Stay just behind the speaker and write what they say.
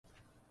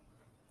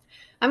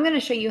I'm going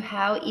to show you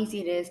how easy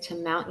it is to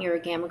mount your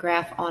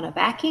Agamograph on a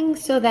backing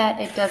so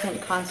that it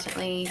doesn't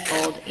constantly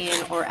fold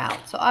in or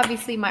out. So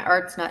obviously my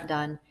art's not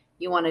done.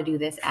 You want to do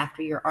this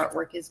after your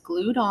artwork is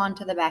glued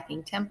onto the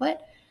backing template,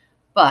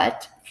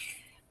 but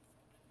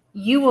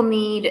you will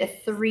need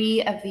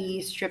 3 of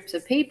these strips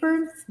of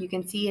paper. You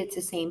can see it's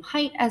the same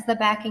height as the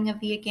backing of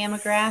the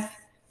Agamograph,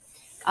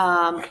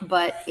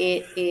 but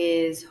it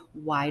is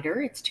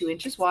wider. It's 2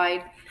 inches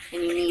wide,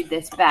 and you need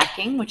this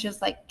backing, which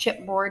is like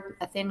chipboard,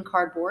 a thin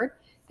cardboard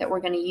that we're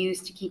going to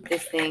use to keep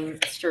this thing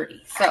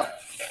sturdy. So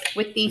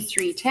with these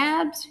 3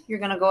 tabs, you're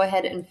going to go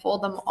ahead and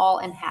fold them all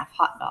in half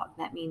hot dog.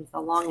 That means the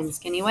long and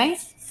skinny way,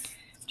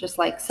 just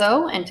like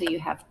so, until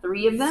you have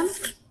 3 of them,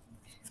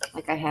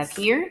 like I have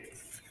here.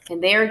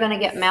 And they are going to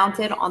get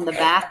mounted on the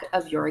back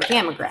of your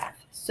Agamograph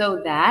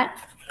so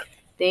that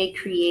they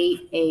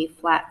create a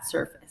flat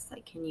surface.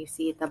 Like, can you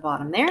see at the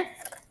bottom there?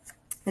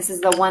 This is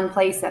the one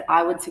place that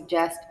I would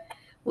suggest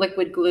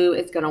liquid glue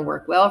is going to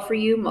work well for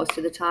you. Most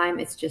of the time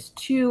it's just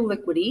too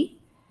liquidy,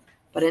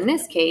 but in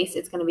this case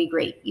it's going to be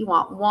great. You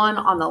want one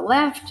on the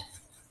left,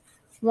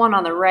 one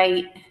on the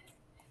right,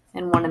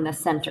 and one in the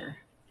center.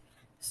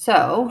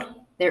 So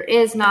there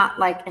is not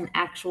like an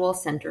actual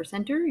center.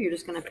 You're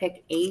just going to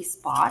pick a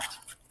spot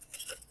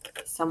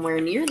somewhere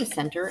near the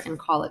center and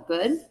call it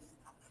good.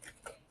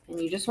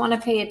 And you just want to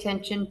pay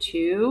attention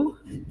to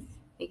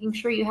making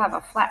sure you have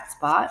a flat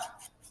spot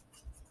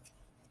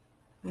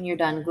when you're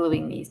done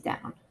gluing these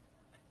down.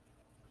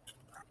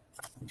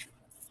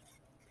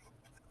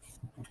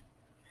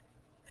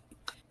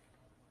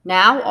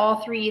 Now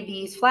all 3 of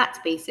these flat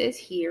spaces,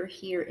 here,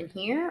 here, and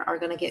here, are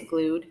going to get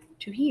glued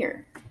to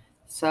here.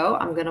 So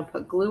I'm going to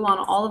put glue on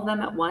all of them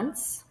at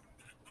once.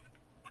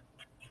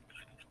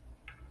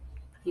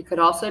 You could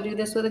also do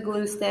this with a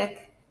glue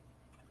stick,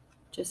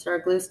 just our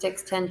glue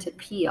sticks tend to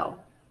peel.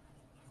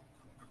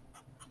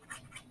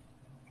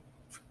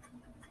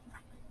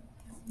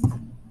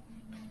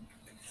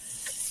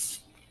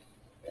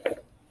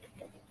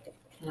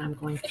 And I'm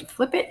going to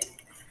flip it,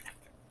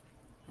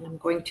 and I'm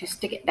going to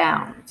stick it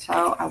down.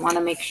 So I want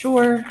to make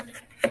sure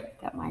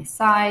that my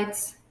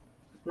sides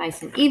are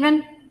nice and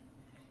even.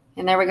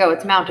 And there we go,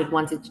 it's mounted.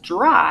 Once it's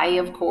dry,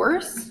 of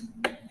course,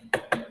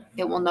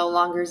 it will no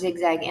longer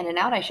zigzag in and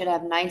out. I should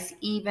have nice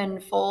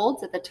even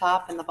folds at the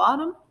top and the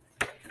bottom.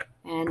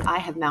 And I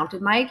have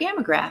mounted my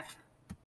Agamograph.